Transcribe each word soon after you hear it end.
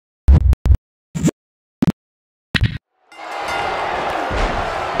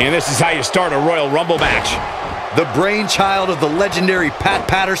And this is how you start a Royal Rumble match. The brainchild of the legendary Pat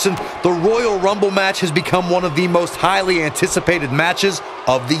Patterson, the Royal Rumble match has become one of the most highly anticipated matches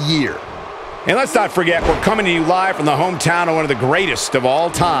of the year. And let's not forget, we're coming to you live from the hometown of one of the greatest of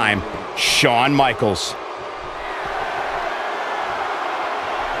all time, Shawn Michaels.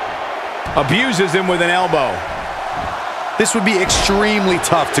 Abuses him with an elbow. This would be extremely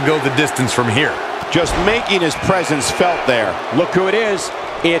tough to go the distance from here. Just making his presence felt there. Look who it is.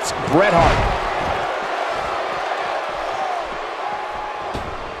 It's Bret Hart.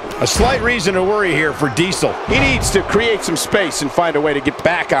 A slight reason to worry here for Diesel. He needs to create some space and find a way to get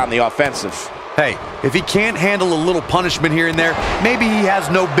back on the offensive. Hey, if he can't handle a little punishment here and there, maybe he has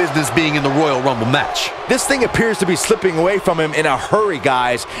no business being in the Royal Rumble match. This thing appears to be slipping away from him in a hurry,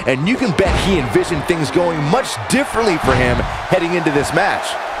 guys, and you can bet he envisioned things going much differently for him heading into this match.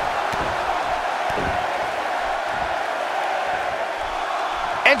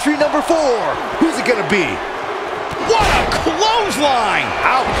 Entry number 4. Who's it gonna be? What a clothesline!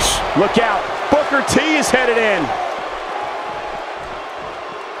 Ouch! Look out. Booker T is headed in.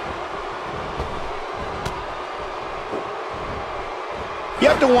 You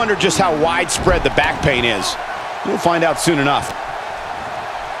have to wonder just how widespread the back pain is. You'll find out soon enough.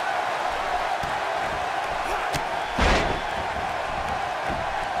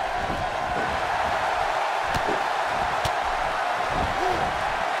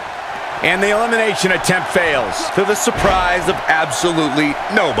 And the elimination attempt fails, to the surprise of absolutely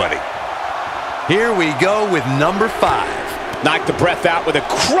nobody. Here we go with number 5. Knocked the breath out with a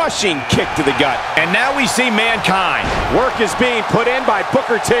crushing kick to the gut. And now we see Mankind. Work is being put in by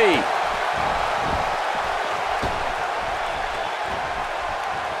Booker T.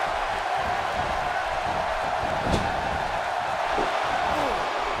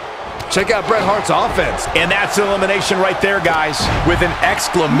 Check out Bret Hart's offense. And that's elimination right there, guys. With an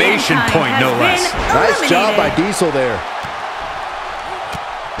exclamation point, no less. Nice job by Diesel there.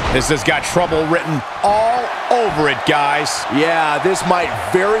 This has got trouble written all over it, guys. Yeah, this might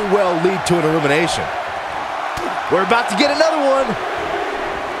very well lead to an elimination. We're about to get another one.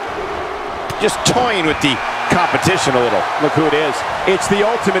 Just toying with the competition a little. Look who it is. It's the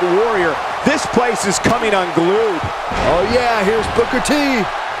Ultimate Warrior. This place is coming unglued. Oh yeah, here's Booker T.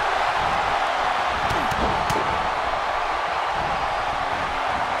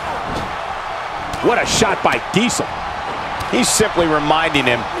 What a shot by Diesel. He's simply reminding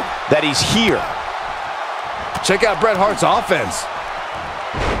him that he's here. Check out Bret Hart's offense.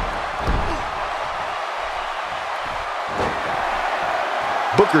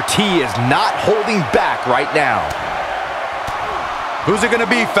 Booker T is not holding back right now. Who's it gonna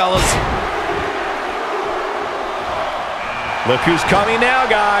be, fellas? Look who's coming now,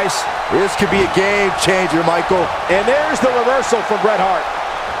 guys. This could be a game changer, Michael. And there's the reversal from Bret Hart.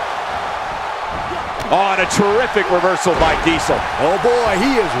 Oh, and a terrific reversal by Diesel. Oh boy,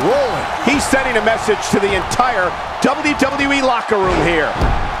 he is rolling. He's sending a message to the entire WWE locker room here.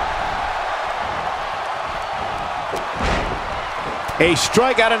 A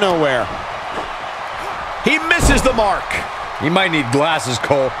strike out of nowhere. He misses the mark. He might need glasses,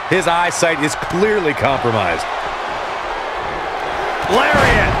 Cole. His eyesight is clearly compromised.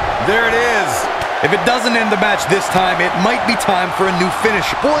 Lariat. There it is. If it doesn't end the match this time, it might be time for a new finish.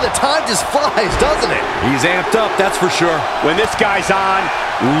 Boy, the time just flies, doesn't it? He's amped up, that's for sure. When this guy's on,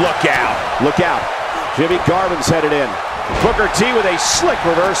 look out. Look out. Jimmy Garvin's headed in. Booker T with a slick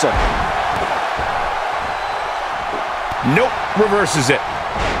reversal. Nope, reverses it.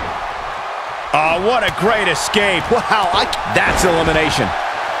 Oh, what a great escape. Wow, that's elimination.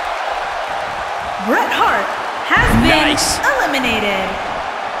 Bret Hart has been eliminated.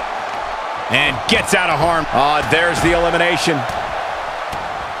 And gets out of harm. Oh, there's the elimination.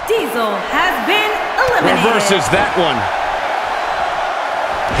 Diesel has been eliminated. Reverses that one.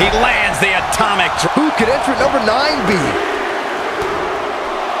 He lands the atomic. Who could enter number 9 be?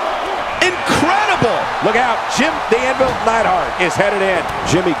 Incredible! Look out, Jim the Anvil Neidhart is headed in.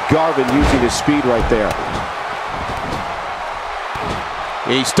 Jimmy Garvin using his speed right there.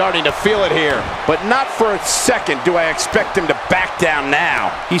 He's starting to feel it here, but not for a second do I expect him to back down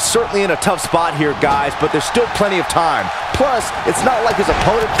now. He's certainly in a tough spot here, guys, but there's still plenty of time. Plus, it's not like his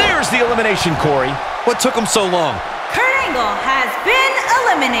opponent... There's the elimination, Corey. What took him so long? Kurt Angle has been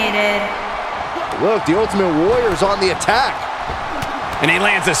eliminated. Look, the Ultimate Warrior's on the attack. And he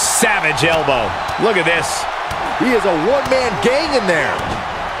lands a savage elbow. Look at this. He is a one-man gang in there.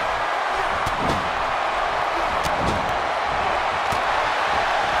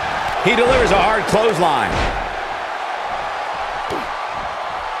 He delivers a hard clothesline.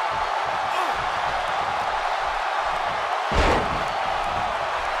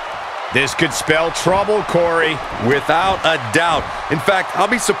 This could spell trouble, Corey. Without a doubt. In fact, I'll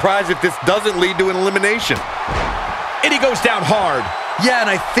be surprised if this doesn't lead to an elimination. And he goes down hard. Yeah, and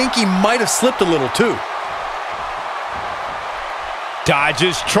I think he might have slipped a little too.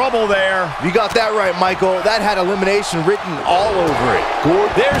 Dodges trouble there. You got that right, Michael. That had elimination written all over it.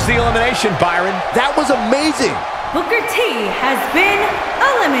 There's the elimination, Byron. That was amazing. Booker T has been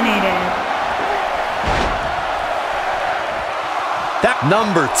eliminated.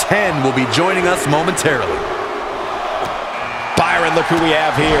 Number 10 will be joining us momentarily. Byron, look who we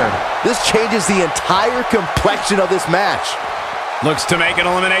have here. This changes the entire complexion of this match. Looks to make an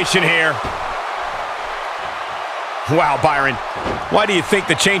elimination here. Wow, Byron. Why do you think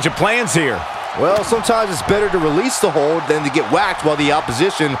the change of plans here? Well, sometimes it's better to release the hold than to get whacked while the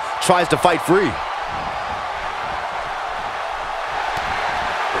opposition tries to fight free.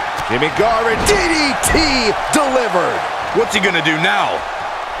 Jimmy Garvin, DDT delivered. What's he gonna do now?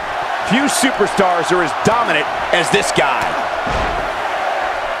 Few superstars are as dominant as this guy.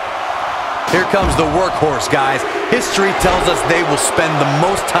 Here comes the workhorse, guys. History tells us they will spend the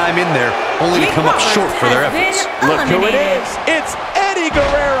most time in there, only to come up short for their efforts. Look who it is. It's Eddie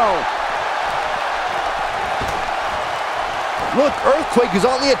Guerrero. Look, Earthquake is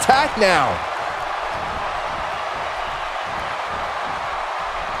on the attack now.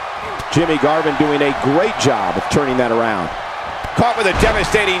 Jimmy Garvin doing a great job of turning that around. Caught with a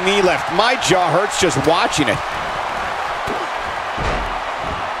devastating knee lift. My jaw hurts just watching it.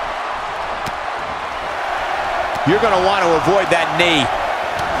 You're going to want to avoid that knee.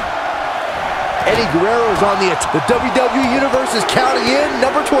 Eddie Guerrero is on the attack. The WWE Universe is counting in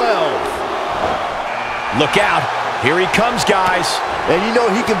number 12. Look out. Here he comes, guys. And you know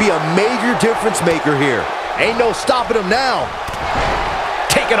he can be a major difference maker here. Ain't no stopping him now.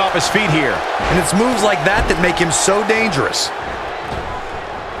 Taken off his feet here. And it's moves like that that make him so dangerous.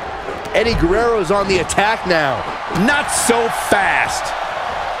 Eddie Guerrero is on the attack now. Not so fast.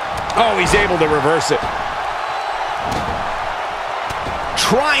 Oh, he's able to reverse it.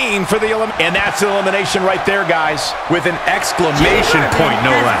 Trying for the elimination. And that's an elimination right there, guys. With an exclamation point,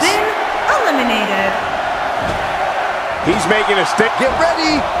 no less. Been eliminated. He's making a stick. Get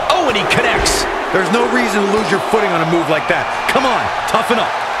ready. Oh, and he connects. There's no reason to lose your footing on a move like that. Come on, toughen up.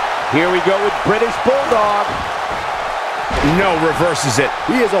 Here we go with British Bulldog. No, reverses it.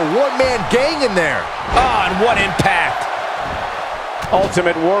 He is a one-man gang in there. Oh, and what impact.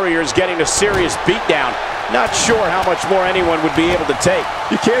 Ultimate Warrior's getting a serious beatdown. Not sure how much more anyone would be able to take.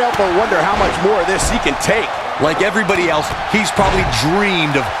 You can't help but wonder how much more of this he can take. Like everybody else, he's probably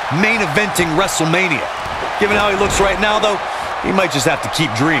dreamed of main eventing WrestleMania. Given how he looks right now, though, he might just have to keep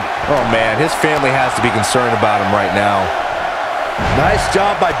dreaming. Oh, man, his family has to be concerned about him right now. Nice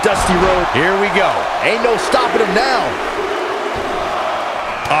job by Dusty Rhodes. Here we go. Ain't no stopping him now.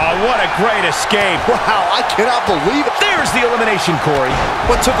 Oh, what a great escape. Wow, I cannot believe it. There's the elimination, Corey.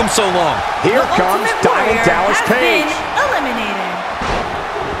 What took him so long? Here The comes Ultimate Diamond Warrior Dallas has Page. been eliminated.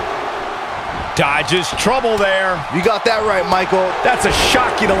 Dodges trouble there. You got that right, Michael. That's a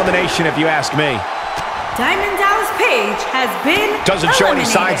shocking elimination if you ask me. Diamond Dallas Page has been Doesn't show any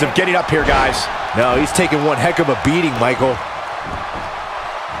signs of eliminated. getting up here, guys. No, he's taking one heck of a beating, Michael.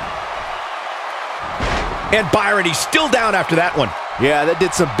 And Byron, he's still down after that one. Yeah, that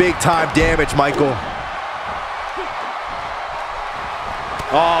did some big-time damage, Michael.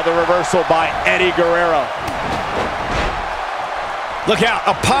 Oh, the reversal by Eddie Guerrero. Look out,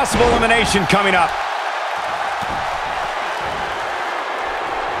 a possible elimination coming up.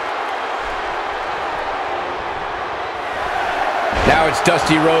 Now it's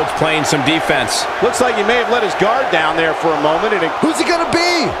Dusty Rhodes playing some defense. Looks like he may have let his guard down there for a moment. And Who's he gonna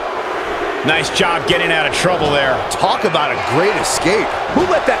be? Nice job getting out of trouble there. Talk about a great escape. who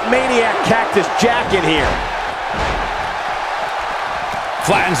let that Maniac Cactus Jack in here?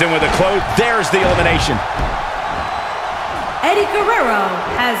 Flattens him with a close. There's the elimination. Eddie Guerrero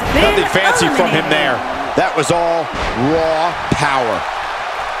has been Nothing fancy from him eliminated. there. That was all raw power.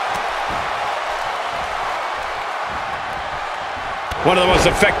 One of the most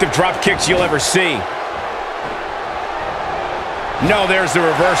effective drop kicks you'll ever see. No, there's the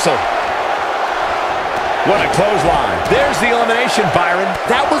reversal. What a clothesline. There's the elimination, Byron.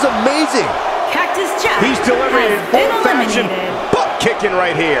 That was amazing. Cactus Jack He's delivering an has been old-fashioned eliminated. butt kicking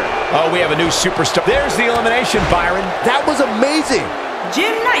right here. Oh, we have a new superstar. There's the elimination, Byron. That was amazing.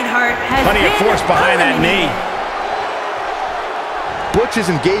 Jim Neidhart has Plenty been of force behind that knee. eliminated. Butch is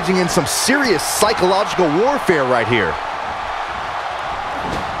engaging in some serious psychological warfare right here.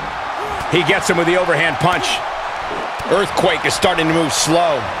 He gets him with the overhand punch. Earthquake is starting to move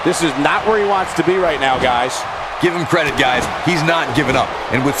slow. This is not where he wants to be right now, guys. Give him credit, guys. He's not giving up.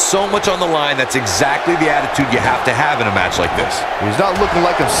 And with so much on the line, that's exactly the attitude you have to have in a match like this. He's not looking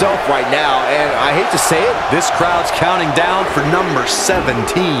like himself right now, and I hate to say it, This crowd's counting down for number 17.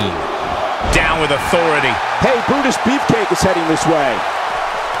 Down with authority. Hey, Brutus Beefcake is heading this way.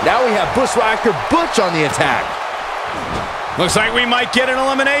 now we have Bushwhacker Butch on the attack. Looks like we might get an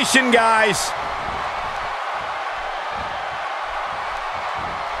elimination, guys.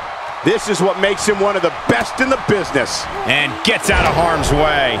 This is what makes him one of the best in the business. And gets out of harm's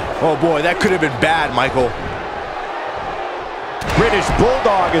way. Oh boy, that could have been bad, Michael. British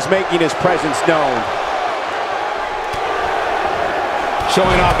Bulldog is making his presence known.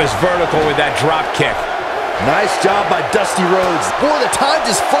 Showing off his vertical with that drop kick. Nice job by Dusty Rhodes. Boy, the time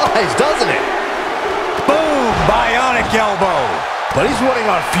just flies, doesn't it? Boom! Bionic elbow. But he's running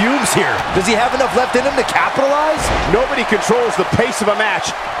on fumes here. Does he have enough left in him to capitalize? Nobody controls the pace of a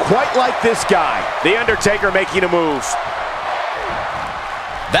match quite like this guy. The Undertaker making a move.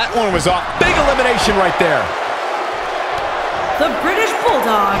 That one was off. Big elimination right there. The British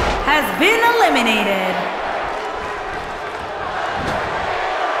Bulldog has been eliminated.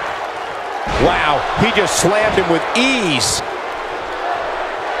 Wow, he just slammed him with ease.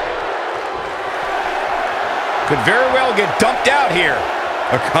 Could very well get dumped out here.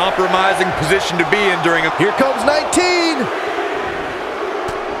 A compromising position to be in during a... Here comes 19.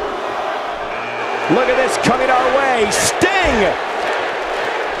 Look at this coming our way. Sting!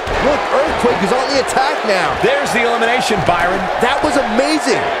 Look, Earthquake is on the attack now. There's the elimination, Byron. That was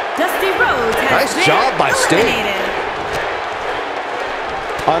amazing. Dusty Rhodes has Nice been job by Sting. eliminated.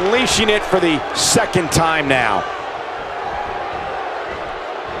 Unleashing it for the second time now.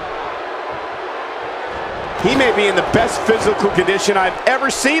 He may be in the best physical condition I've ever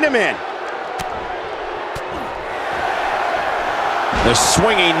seen him in. The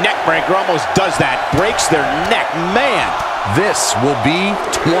swinging neck breaker almost does that. Breaks their neck. Man, This will be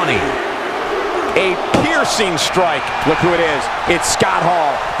 20. a piercing strike. Look who it is. It's Scott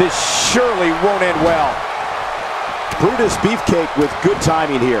Hall. This surely won't end well. Brutus Beefcake with good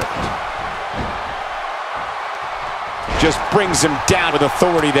timing here. Just brings him down with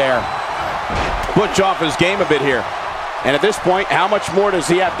authority there. Butch off his game a bit here. And at this point, how much more does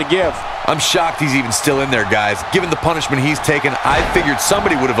he have to give? I'm shocked he's even still in there, guys. Given the punishment he's taken, I figured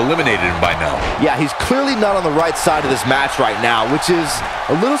somebody would have eliminated him by now. Yeah, he's clearly not on the right side of this match right now, which is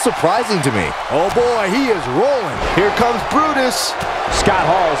a little surprising to me. Oh boy, he is rolling. Here comes Brutus. Scott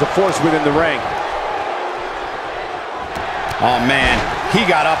Hall is a force within the ring. Oh, man. He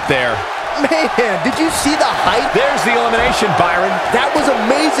got up there. Man, did you see the height? There's the elimination, Byron. That was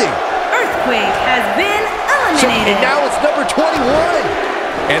amazing. Earthquake has been eliminated. And now it's number 21.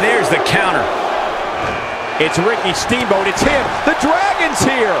 And there's the counter. It's Ricky Steamboat. It's him. The Dragon's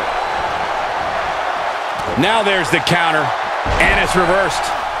here. Now there's the counter. And it's reversed.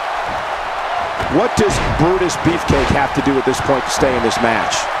 What does Brutus Beefcake have to do at this point to stay in this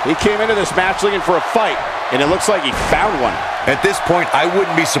match? He came into this match looking for a fight, and it looks like he found one. At this point, I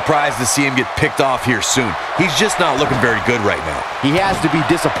wouldn't be surprised to see him get picked off here soon. He's just not looking very good right now. He has to be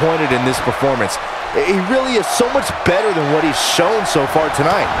disappointed in this performance. He really is so much better than what he's shown so far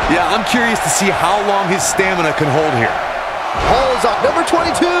tonight. Yeah, I'm curious to see how long his stamina can hold here. Hall is up, number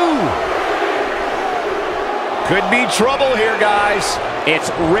 22. Could be trouble here, guys. It's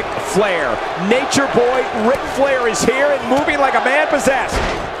Ric Flair. Nature Boy Ric Flair is here and moving like a man possessed.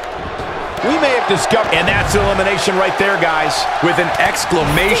 We may have discovered... And that's elimination right there, guys. With an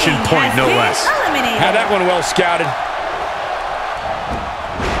exclamation Sting point, has no been less. eliminated. Had that one well scouted.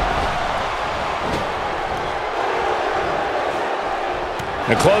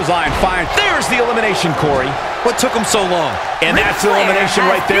 The clothesline finds. There's the elimination, Corey. What took him so long? And Ric that's Flair elimination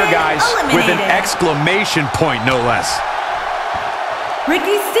has right there, been guys. With an eliminated. exclamation point, no less.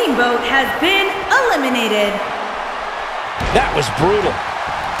 Ricky Steamboat has been eliminated. That was brutal.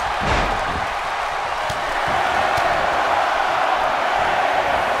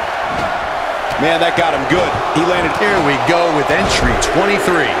 Man, that got him good. He landed. Here we go with entry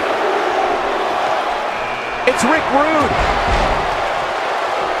 23. It's Rick Rude.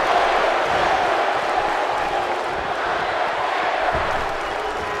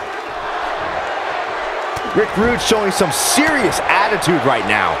 Rick Rude showing some serious attitude right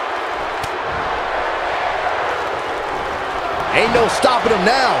now. Ain't no stopping him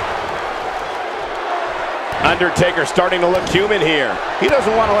now. Undertaker starting to look human here. He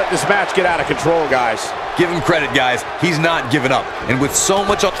doesn't want to let this match get out of control, guys. Give him credit, guys. He's not giving up. And with so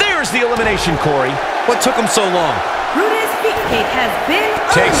much... There's the elimination, Corey. What took him so long? Brutus Beefcake has been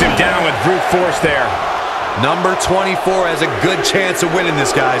Takes him eliminated. down with brute force there. Number 24 has a good chance of winning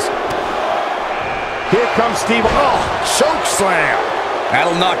this, guys. Here comes Steve. Oh, choke slam.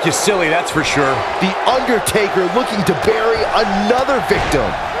 That'll knock you silly, that's for sure. The Undertaker looking to bury another victim.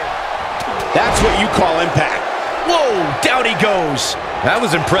 That's what you call impact. Whoa, down he goes. That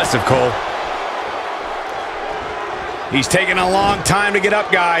was impressive, Cole. He's taking a long time to get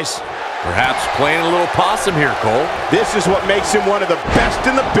up, guys. Perhaps playing a little possum here, Cole. This is what makes him one of the best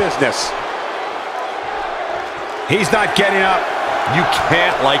in the business. He's not getting up. You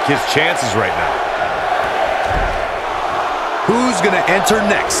can't like his chances right now. Who's going to enter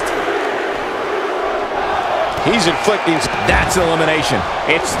next? He's inflicting. That's elimination.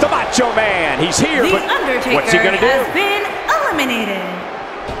 It's the Macho Man. He's here, The but Undertaker what's he going to do? has been eliminated.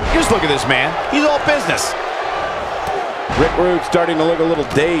 Just look at this man. He's all business. Rick Rude starting to look a little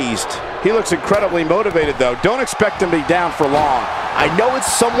dazed. He looks incredibly motivated, though. Don't expect him to be down for long. I know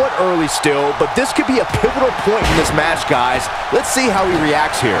it's somewhat early still, but this could be a pivotal point in this match, guys. Let's see how he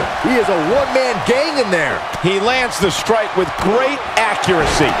reacts here. He is a one-man gang in there. He lands the strike with great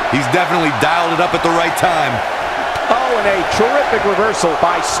accuracy. He's definitely dialed it up at the right time. Oh, and a terrific reversal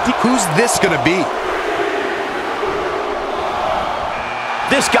by Steve. Who's this going to be?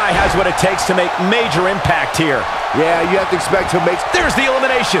 This guy has what it takes to make major impact here. Yeah, you have to expect him to make... There's the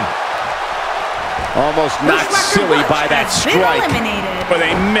elimination. Almost knocked silly by that strike. With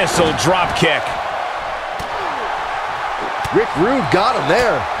a missile drop kick. Rick Rude got him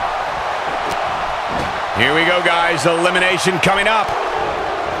there. Here we go, guys. Elimination coming up.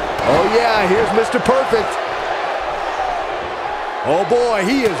 Oh, yeah, here's Mr. Perfect. Oh, boy,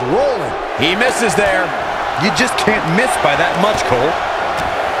 he is rolling. He misses there. You just can't miss by that much, Cole.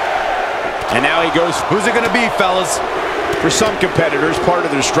 And now he goes. Who's it going to be, fellas? For some competitors, part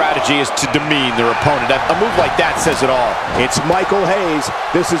of their strategy is to demean their opponent. A move like that says it all. It's Michael Hayes.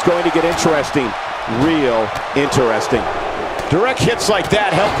 This is going to get interesting. Real interesting. Direct hits like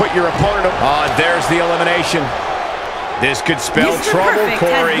that help put your opponent... There's the elimination. This could spell Mr. trouble, Perfect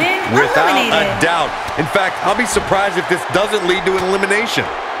Corey. Without a eliminated. doubt. In fact, I'll be surprised if this doesn't lead to an elimination.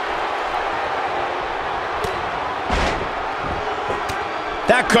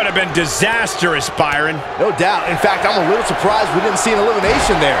 That could have been disastrous, Byron. No doubt. In fact, I'm a little surprised we didn't see an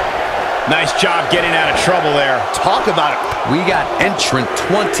elimination there. Nice job getting out of trouble there. Talk about it. We got entrant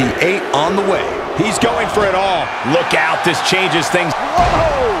 28 on the way. He's going for it all. Look out, this changes things.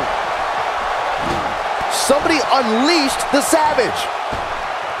 Whoa! Somebody unleashed the Savage.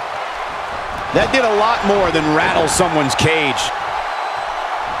 That did a lot more than rattle someone's cage.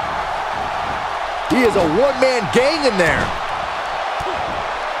 He is a one-man gang in there.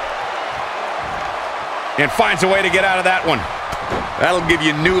 And finds a way to get out of that one. That'll give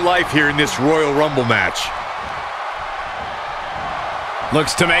you new life here in this Royal Rumble match.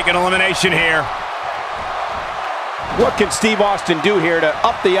 Looks to make an elimination here. What can Steve Austin do here to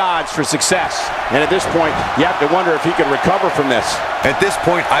up the odds for success? And at this point, you have to wonder if he can recover from this. At this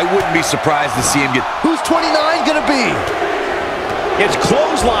point, I wouldn't be surprised to see him get... Who's 29 gonna be? It's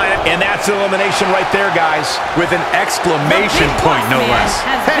clothesline, and that's elimination right there, guys. With an exclamation The Big point, no Boss Man less.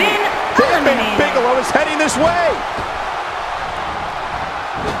 has been eliminated. Bigelow is heading this way.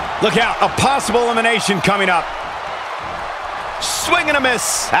 Look out, a possible elimination coming up. Swing and a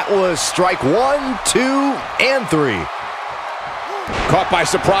miss. That was strike 1, 2, and 3. Caught by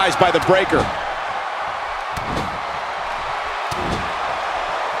surprise by the breaker.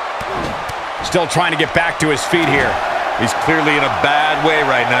 Still trying to get back to his feet here. He's clearly in a bad way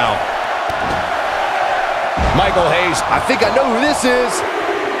right now. Michael Hayes. I think I know who this is.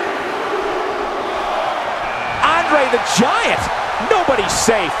 Andre the Giant. Nobody's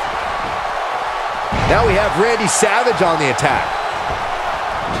safe. Now we have Randy Savage on the attack.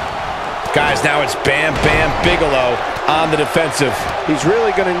 Guys, now it's Bam Bam Bigelow on the defensive. He's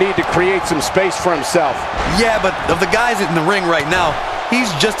really going to need to create some space for himself. Yeah, but of the guys in the ring right now, he's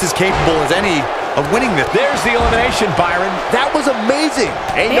just as capable as any of winning this. There's the elimination, Byron. That was amazing.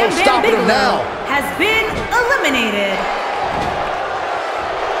 Ain't no Bam Bam stopping him Bigelow now. has been eliminated.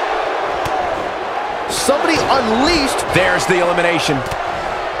 Somebody unleashed. There's the elimination.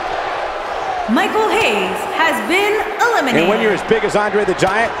 Michael Hayes has been eliminated. And when you're as big as Andre the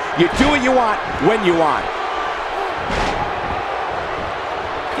Giant, you do what you want, when you want.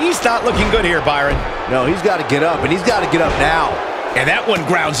 He's not looking good here, Byron. No, he's got to get up, and he's got to get up now. And that one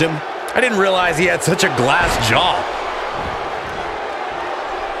grounds him. I didn't realize he had such a glass jaw.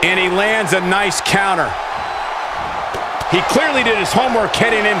 And he lands a nice counter. He clearly did his homework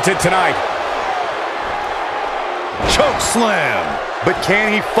heading into tonight. Choke slam. But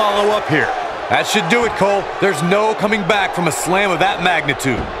can he follow up here? That should do it, Cole. There's no coming back from a slam of that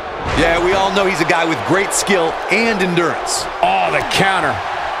magnitude. Yeah, we all know he's a guy with great skill and endurance. Oh, the counter.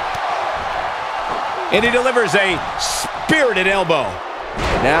 And he delivers a spirited elbow.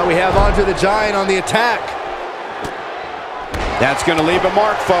 Now we have Andre the Giant on the attack. That's going to leave a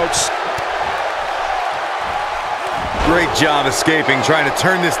mark, folks. Great job escaping, trying to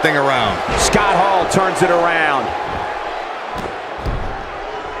turn this thing around. Scott Hall turns it around.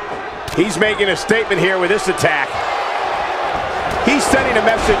 He's making a statement here with this attack. He's sending a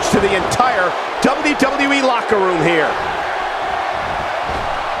message to the entire WWE locker room here.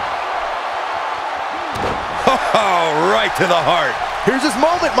 Oh, right to the heart. Here's his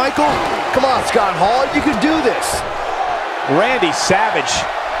moment, Michael. Come on, Scott Hall, you can do this. Randy Savage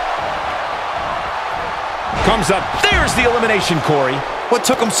Comes up. There's the elimination, Corey. What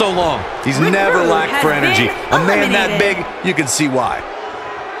took him so long? He's never lacked for energy. A man that big, you can see why.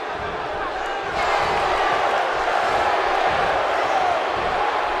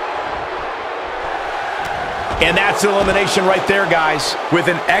 And that's elimination right there, guys. With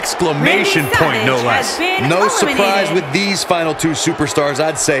an exclamation point, no less. No surprise with these final two superstars,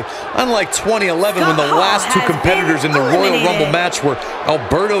 I'd say. Unlike 2011, when the last two competitors in the Royal Rumble match were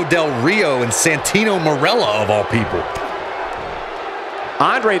Alberto Del Rio and Santino Marella, of all people.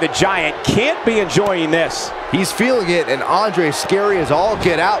 Andre the Giant can't be enjoying this. He's feeling it, and Andre's scary as all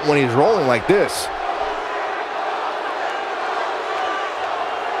get out when he's rolling like this.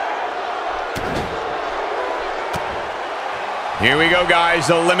 Here we go, guys.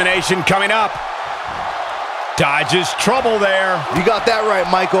 Elimination coming up. Dodges trouble there. You got that right,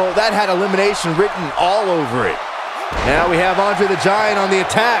 Michael. That had elimination written all over it. Now we have Andre the Giant on the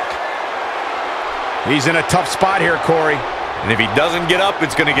attack. He's in a tough spot here, Corey. And if he doesn't get up,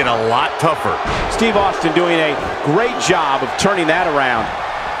 it's going to get a lot tougher. Steve Austin doing a great job of turning that around.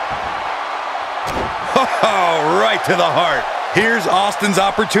 Oh, right to the heart. Here's Austin's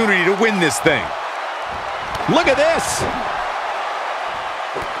opportunity to win this thing. Look at this.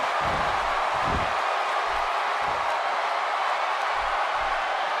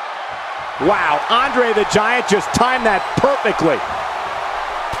 Wow, Andre the Giant just timed that perfectly.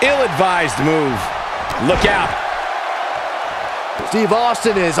 Ill-advised move. Look out. Steve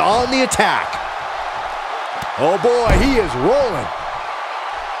Austin is on the attack. Oh boy, he is rolling.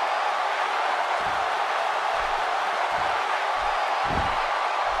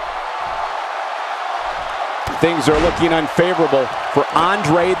 Things are looking unfavorable for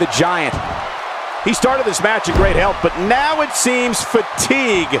Andre the Giant. He started this match in great health, but now it seems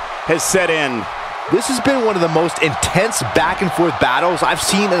fatigue has set in. This has been one of the most intense back-and-forth battles I've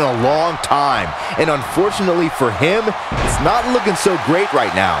seen in a long time. And unfortunately for him, it's not looking so great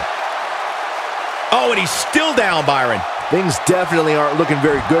right now. Oh, and he's still down, Byron. Things definitely aren't looking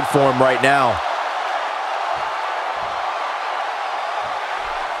very good for him right now.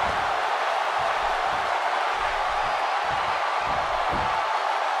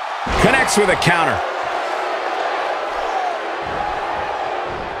 Connects with a counter.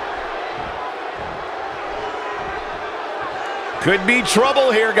 Could be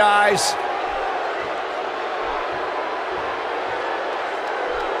trouble here, guys.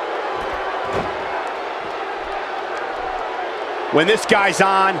 When this guy's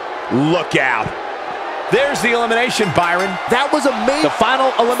on, look out. There's the elimination, Byron. That was amazing. The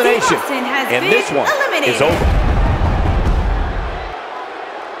final elimination. And this one is over.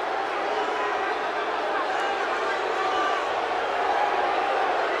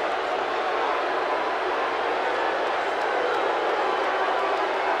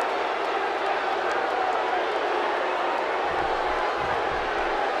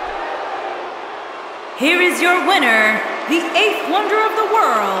 Here is your winner, the 8th wonder of the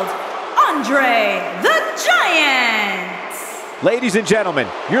world, Andre the Giant. Ladies and gentlemen,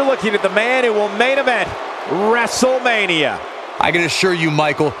 you're looking at the man who will main event WrestleMania. I can assure you,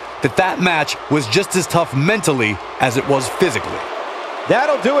 Michael, that that match was just as tough mentally as it was physically.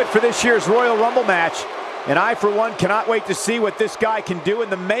 That'll do it for this year's Royal Rumble match. And I, for one, cannot wait to see what this guy can do in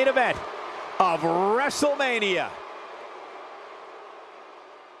the main event of WrestleMania.